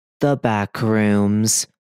The Backrooms.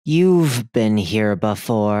 You've been here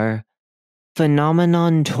before.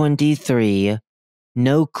 Phenomenon 23.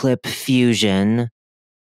 Noclip fusion.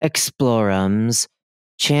 Explorums.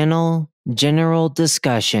 Channel. General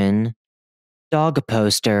discussion. Dog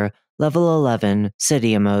poster. Level 11.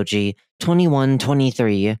 City emoji.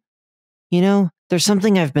 2123. You know, there's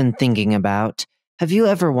something I've been thinking about. Have you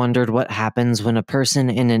ever wondered what happens when a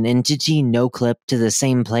person and an entity noclip to the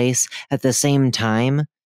same place at the same time?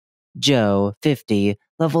 Joe, 50,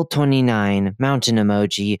 level 29, mountain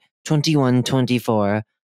emoji, 2124.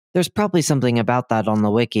 There's probably something about that on the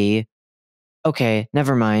wiki. Okay,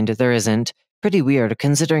 never mind, there isn't. Pretty weird,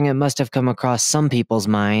 considering it must have come across some people's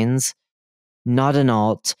minds. Not an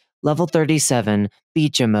alt, level 37,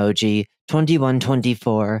 beach emoji,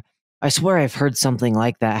 2124. I swear I've heard something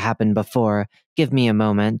like that happen before. Give me a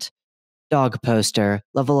moment. Dog poster,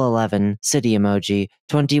 level 11, city emoji,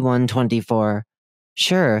 2124.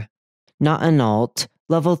 Sure. Not an alt,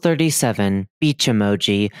 level 37, beach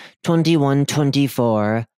emoji,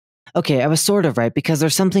 2124. Okay, I was sort of right because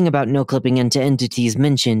there's something about no-clipping into entities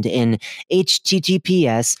mentioned in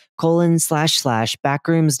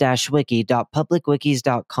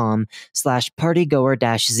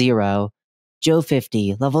https://backrooms-wiki.publicwikis.com/partygoer-0. Joe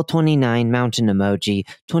 50, level 29, mountain emoji,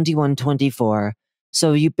 2124.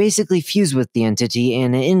 So you basically fuse with the entity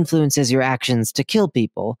and it influences your actions to kill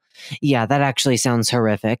people. Yeah, that actually sounds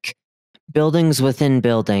horrific. Buildings within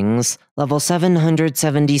buildings, level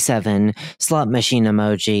 777, slot machine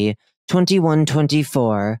emoji,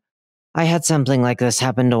 2124. I had something like this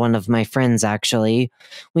happen to one of my friends, actually.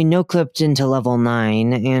 We no-clipped into level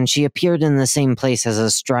 9, and she appeared in the same place as a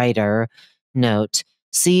Strider. Note,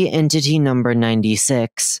 see entity number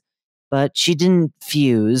 96. But she didn't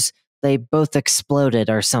fuse. They both exploded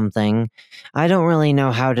or something. I don't really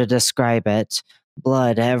know how to describe it.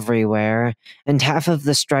 Blood everywhere, and half of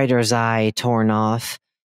the Strider's eye torn off.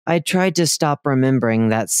 I tried to stop remembering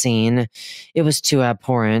that scene. It was too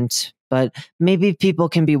abhorrent, but maybe people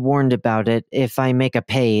can be warned about it if I make a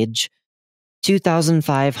page.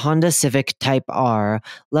 2005 Honda Civic Type R,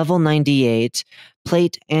 level 98,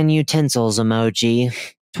 plate and utensils emoji,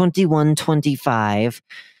 2125.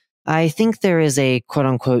 I think there is a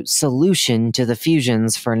quote-unquote solution to the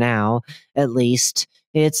fusions for now, at least.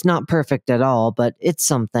 It's not perfect at all, but it's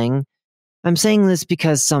something. I'm saying this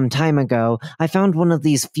because some time ago, I found one of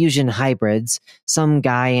these fusion hybrids, some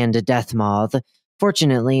guy and a death moth.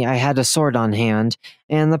 Fortunately, I had a sword on hand,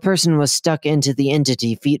 and the person was stuck into the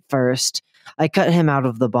entity feet first. I cut him out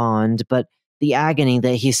of the bond, but the agony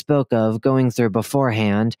that he spoke of going through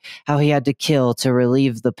beforehand, how he had to kill to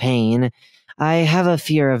relieve the pain, I have a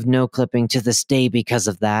fear of no-clipping to this day because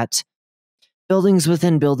of that. Buildings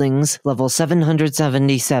within buildings, level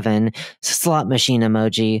 777, slot machine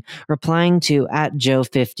emoji, replying to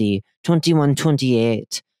 @Joe50,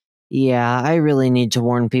 2128. Yeah, I really need to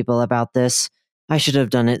warn people about this. I should have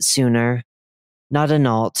done it sooner. Not an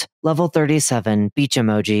alt, level 37, beach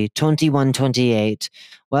emoji, 2128.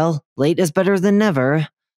 Well, late is better than never.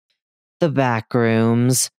 The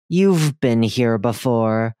Backrooms. You've been here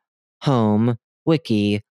before. Home,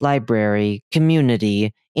 wiki, library,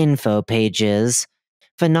 community, info pages.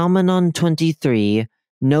 Phenomenon 23,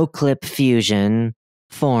 no-clip fusion.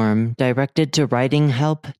 Form, directed to writing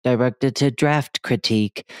help, directed to draft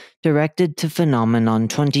critique, directed to Phenomenon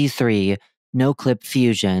 23, no-clip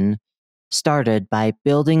fusion. Started by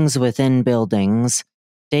Buildings Within Buildings.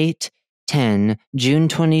 Date, 10, June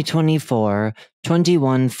 2024,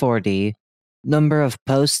 2140. Number of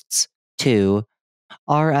posts, 2.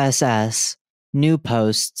 RSS, new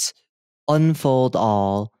posts, unfold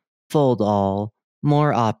all, fold all,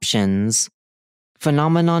 more options.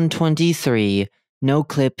 Phenomenon 23,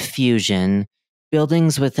 no-clip fusion,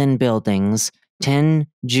 buildings within buildings, 10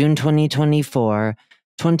 June 2024,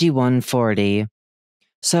 2140.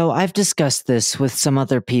 So I've discussed this with some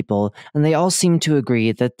other people, and they all seem to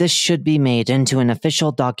agree that this should be made into an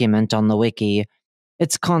official document on the wiki.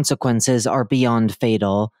 Its consequences are beyond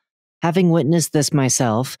fatal. Having witnessed this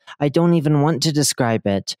myself, I don't even want to describe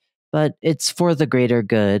it, but it's for the greater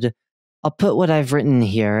good. I'll put what I've written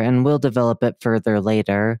here and we'll develop it further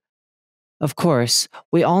later. Of course,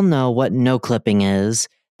 we all know what no-clipping is,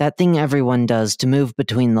 that thing everyone does to move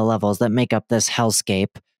between the levels that make up this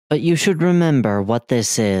hellscape, but you should remember what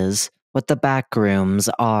this is, what the Backrooms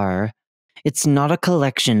are. It's not a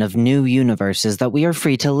collection of new universes that we are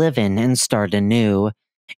free to live in and start anew.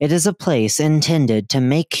 It is a place intended to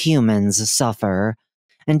make humans suffer.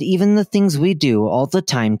 And even the things we do all the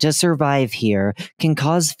time to survive here can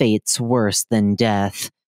cause fates worse than death.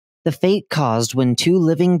 The fate caused when two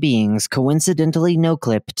living beings coincidentally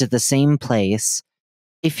no-clip to the same place.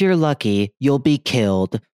 If you're lucky, you'll be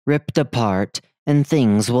killed, ripped apart, and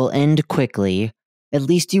things will end quickly. At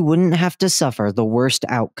least you wouldn't have to suffer the worst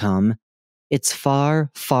outcome. It's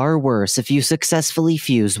far, far worse if you successfully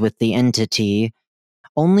fuse with the entity.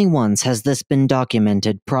 Only once has this been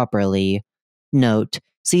documented properly. Note,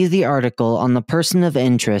 see the article on the person of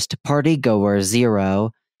interest Partygoer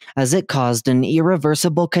 0, as it caused an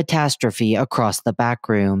irreversible catastrophe across the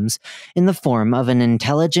Backrooms, in the form of an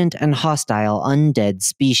intelligent and hostile undead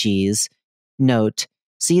species. Note,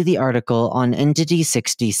 see the article on Entity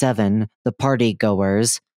 67, the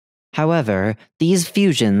Partygoers. However, these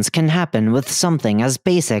fusions can happen with something as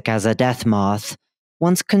basic as a death moth.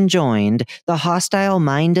 Once conjoined, the hostile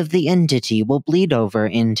mind of the entity will bleed over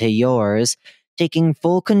into yours, taking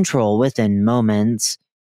full control within moments.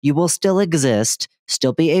 You will still exist,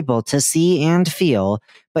 still be able to see and feel,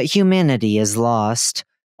 but humanity is lost.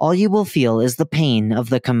 All you will feel is the pain of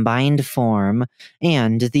the combined form,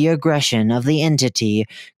 and the aggression of the entity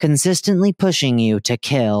consistently pushing you to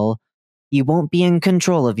kill. You won't be in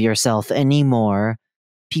control of yourself anymore.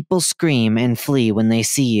 People scream and flee when they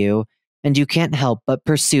see you, and you can't help but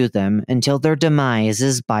pursue them until their demise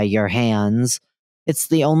is by your hands. It's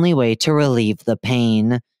the only way to relieve the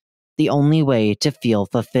pain, the only way to feel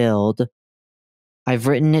fulfilled. I've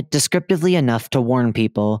written it descriptively enough to warn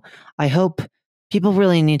people. I hope people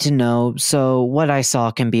really need to know so what I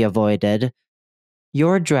saw can be avoided.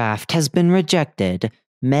 Your draft has been rejected.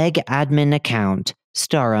 Meg admin account,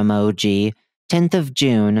 star emoji, 10th of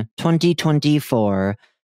June, 2024,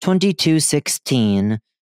 22:16.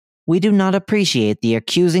 We do not appreciate the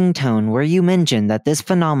accusing tone where you mention that this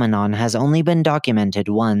phenomenon has only been documented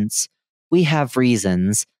once. We have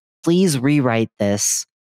reasons. Please rewrite this.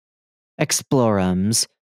 Explorums.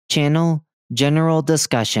 Channel, general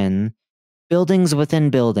discussion. Buildings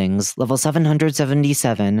within buildings, level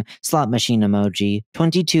 777, slot machine emoji,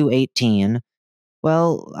 2218.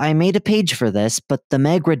 Well, I made a page for this, but the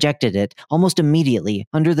Meg rejected it almost immediately,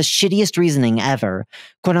 under the shittiest reasoning ever.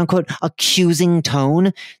 Quote unquote, accusing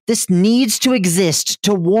tone? This needs to exist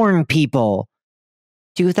to warn people.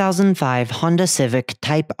 2005 Honda Civic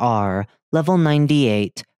Type R, level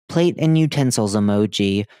 98, plate and utensils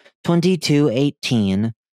emoji,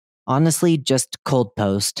 2218. Honestly, just cold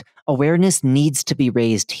post. Awareness needs to be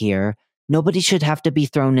raised here. Nobody should have to be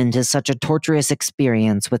thrown into such a torturous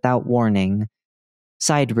experience without warning.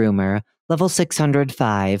 Side rumor, level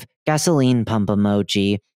 605, gasoline pump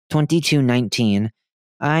emoji, 2219.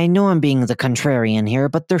 I know I'm being the contrarian here,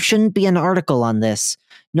 but there shouldn't be an article on this.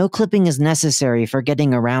 No clipping is necessary for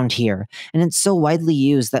getting around here, and it's so widely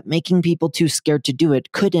used that making people too scared to do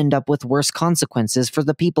it could end up with worse consequences for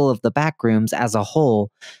the people of the Backrooms as a whole,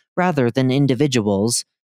 rather than individuals.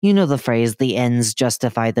 You know the phrase, the ends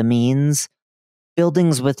justify the means?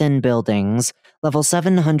 Buildings within buildings, level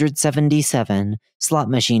 777, slot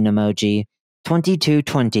machine emoji,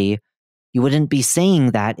 2220. You wouldn't be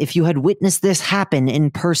saying that if you had witnessed this happen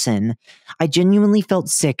in person. I genuinely felt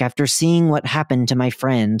sick after seeing what happened to my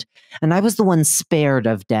friend, and I was the one spared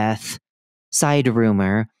of death. Side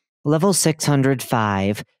rumor, level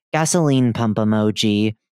 605, gasoline pump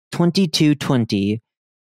emoji, 2220.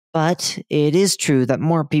 But it is true that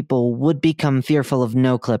more people would become fearful of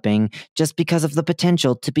no-clipping just because of the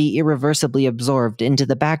potential to be irreversibly absorbed into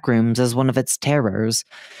the Backrooms as one of its terrors.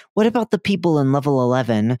 What about the people in level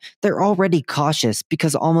 11? They're already cautious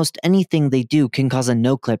because almost anything they do can cause a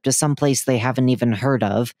no-clip to some place they haven't even heard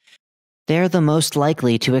of. They're the most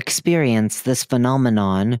likely to experience this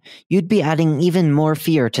phenomenon. You'd be adding even more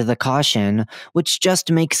fear to the caution, which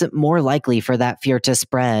just makes it more likely for that fear to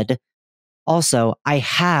spread. Also, I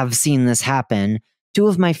have seen this happen. 2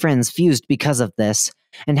 of my friends fused because of this,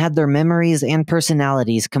 and had their memories and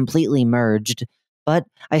personalities completely merged, but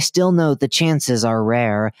I still know the chances are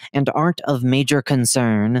rare and aren't of major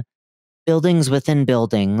concern. Buildings within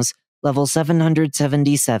buildings, level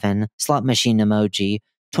 777, slot machine emoji,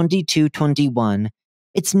 2221.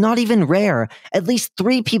 It's not even rare. At least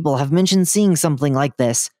 3 people have mentioned seeing something like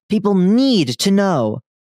this. People need to know.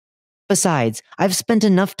 Besides, I've spent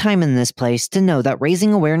enough time in this place to know that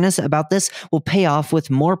raising awareness about this will pay off with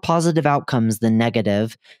more positive outcomes than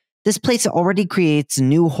negative. This place already creates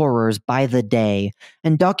new horrors by the day,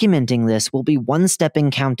 and documenting this will be one step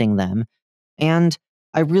in counting them. And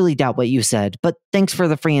I really doubt what you said, but thanks for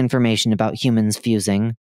the free information about humans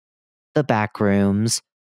fusing. The Backrooms.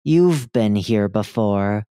 You've been here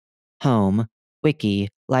before. Home, wiki,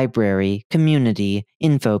 library, community,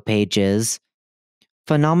 info pages.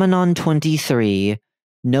 Phenomenon 23,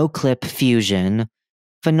 no-clip fusion.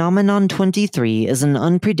 Phenomenon 23 is an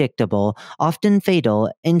unpredictable, often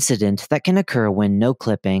fatal incident that can occur when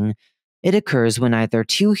no-clipping. It occurs when either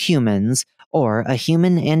two humans, or a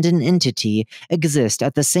human and an entity, exist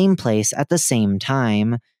at the same place at the same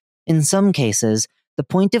time. In some cases, the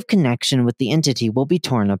point of connection with the entity will be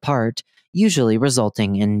torn apart, usually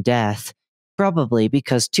resulting in death, probably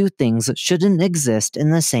because two things shouldn't exist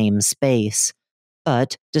in the same space.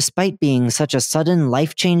 But, despite being such a sudden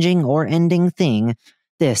life-changing or ending thing,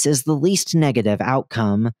 this is the least negative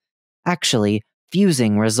outcome. Actually,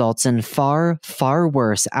 fusing results in far, far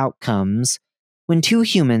worse outcomes. When two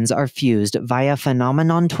humans are fused via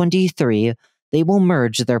Phenomenon 23, they will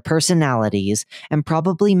merge their personalities and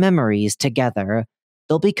probably memories together.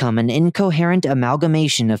 They'll become an incoherent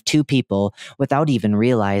amalgamation of two people without even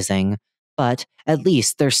realizing. But at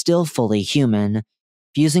least they're still fully human.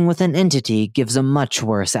 Fusing with an entity gives a much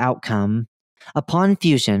worse outcome. Upon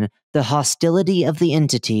fusion, the hostility of the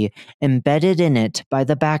entity embedded in it by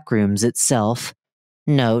the Backrooms itself.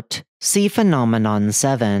 Note, see Phenomenon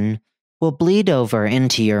 7, will bleed over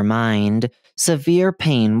into your mind. Severe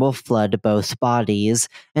pain will flood both bodies,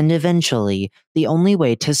 and eventually, the only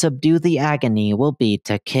way to subdue the agony will be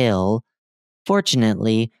to kill.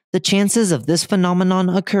 Fortunately, the chances of this phenomenon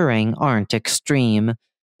occurring aren't extreme.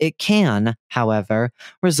 It can, however,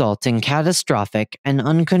 result in catastrophic and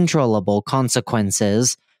uncontrollable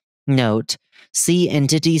consequences. Note, see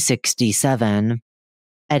Entity 67.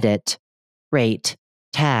 Edit. Rate.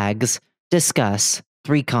 Tags. Discuss.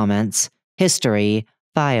 3 comments. History.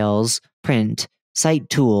 Files. Print. Site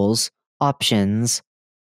tools. Options.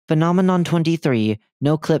 Phenomenon 23.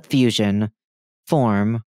 Noclip fusion.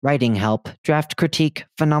 Form. Writing help. Draft critique.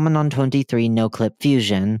 Phenomenon 23. Noclip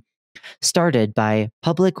fusion. Started by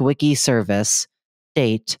Public Wiki Service.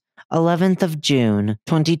 Date 11th of June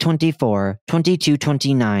 2024,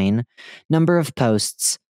 2229. Number of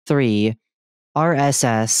posts 3.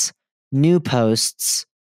 RSS. New posts.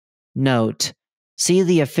 Note. See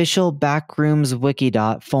the official Backrooms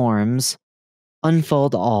wiki.forms.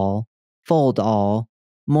 Unfold all. Fold all.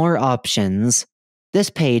 More options. This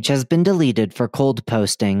page has been deleted for cold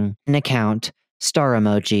posting. An account. Star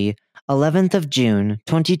emoji. 11th of June,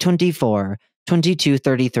 2024,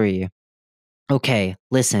 2233. Okay,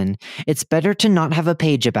 listen, it's better to not have a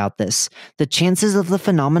page about this. The chances of the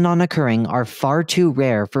phenomenon occurring are far too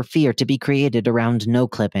rare for fear to be created around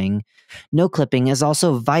no-clipping. No-clipping is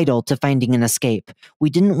also vital to finding an escape. We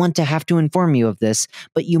didn't want to have to inform you of this,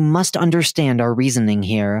 but you must understand our reasoning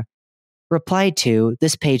here. Reply to,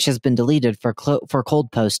 this page has been deleted for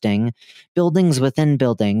cold posting. Buildings within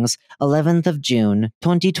buildings, 11th of June,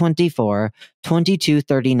 2024,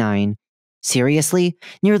 2239. Seriously?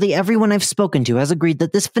 Nearly everyone I've spoken to has agreed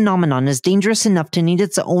that this phenomenon is dangerous enough to need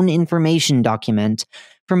its own information document.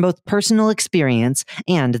 From both personal experience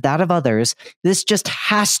and that of others, this just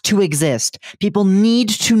has to exist. People need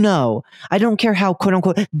to know. I don't care how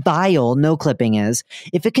quote-unquote vile no-clipping is.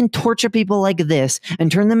 If it can torture people like this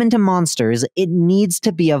and turn them into monsters, it needs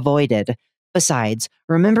to be avoided. Besides,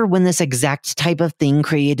 remember when this exact type of thing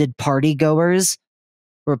created party-goers?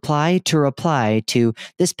 Reply to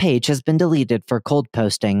this page has been deleted for cold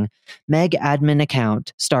posting. Meg admin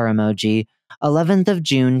account, star emoji, 11th of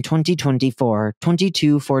June 2024,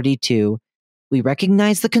 2242. We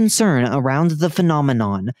recognize the concern around the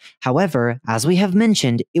phenomenon. However, as we have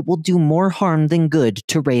mentioned, it will do more harm than good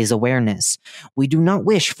to raise awareness. We do not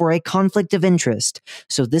wish for a conflict of interest,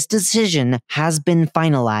 so this decision has been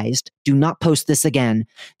finalized. Do not post this again.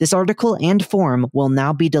 This article and form will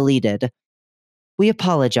now be deleted. We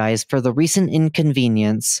apologize for the recent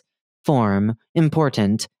inconvenience. Form.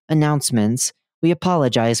 Important. Announcements. We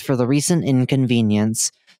apologize for the recent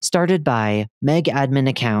inconvenience. Started by Meg admin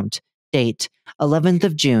account. Date 11th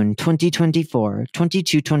of June 2024,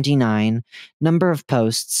 2229. Number of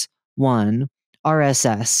posts 1.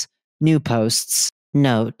 RSS. New posts.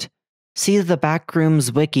 Note. See the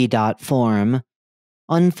Backrooms wiki.form.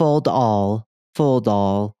 Unfold all. Fold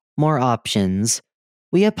all. More options.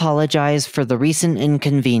 We apologize for the recent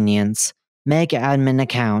inconvenience. Meg admin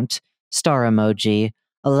account. Star emoji.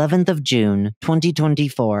 11th of June,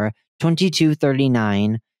 2024,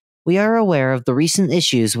 2239. We are aware of the recent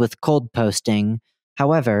issues with cold posting.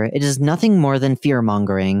 However, it is nothing more than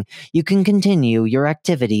fear-mongering. You can continue your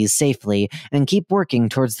activities safely and keep working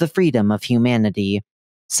towards the freedom of humanity.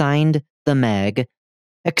 Signed, The Meg.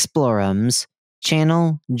 Explorums.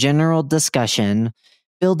 Channel, General Discussion.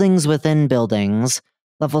 Buildings within buildings.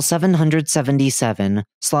 Level 777,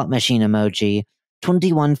 slot machine emoji,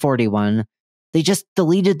 2141. They just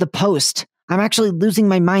deleted the post. I'm actually losing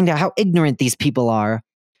my mind at how ignorant these people are.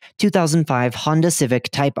 2005 Honda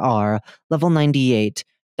Civic Type R, level 98,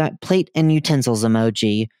 plate and utensils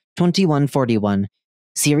emoji, 2141.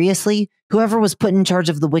 Seriously? Whoever was put in charge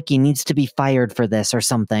of the wiki needs to be fired for this or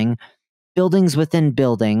something. Buildings within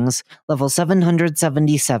buildings, level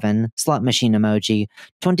 777, slot machine emoji,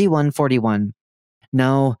 2141.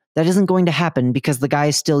 No, that isn't going to happen because the guy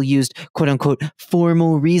still used quote-unquote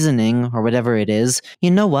formal reasoning, or whatever it is.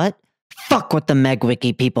 You know what? Fuck what the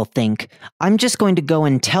MegWiki people think. I'm just going to go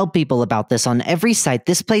and tell people about this on every site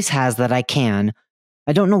this place has that I can.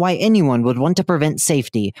 I don't know why anyone would want to prevent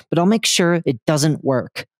safety, but I'll make sure it doesn't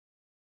work.